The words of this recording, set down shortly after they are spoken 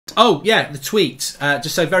Oh yeah, the tweet.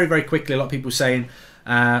 Just so very, very quickly, a lot of people saying,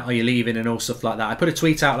 "Are you leaving?" and all stuff like that. I put a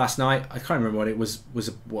tweet out last night. I can't remember what it was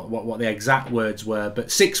what the exact words were,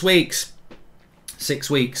 but 6 weeks. 6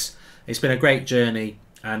 weeks. It's been a great journey,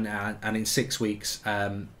 and in 6 weeks,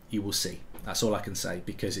 you will see. That's all I can say,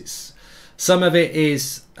 because it's some of it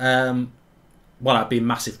is well, I'd be in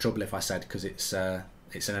massive trouble if I said, because it's an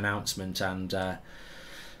announcement, and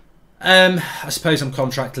I suppose I'm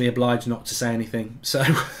contractually obliged not to say anything, so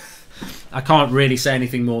I can't really say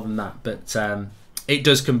anything more than that. But it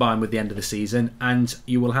does combine with the end of the season, and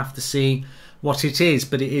you will have to see what it is.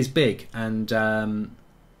 But it is big, and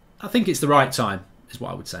I think it's the right time, is what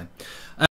I would say.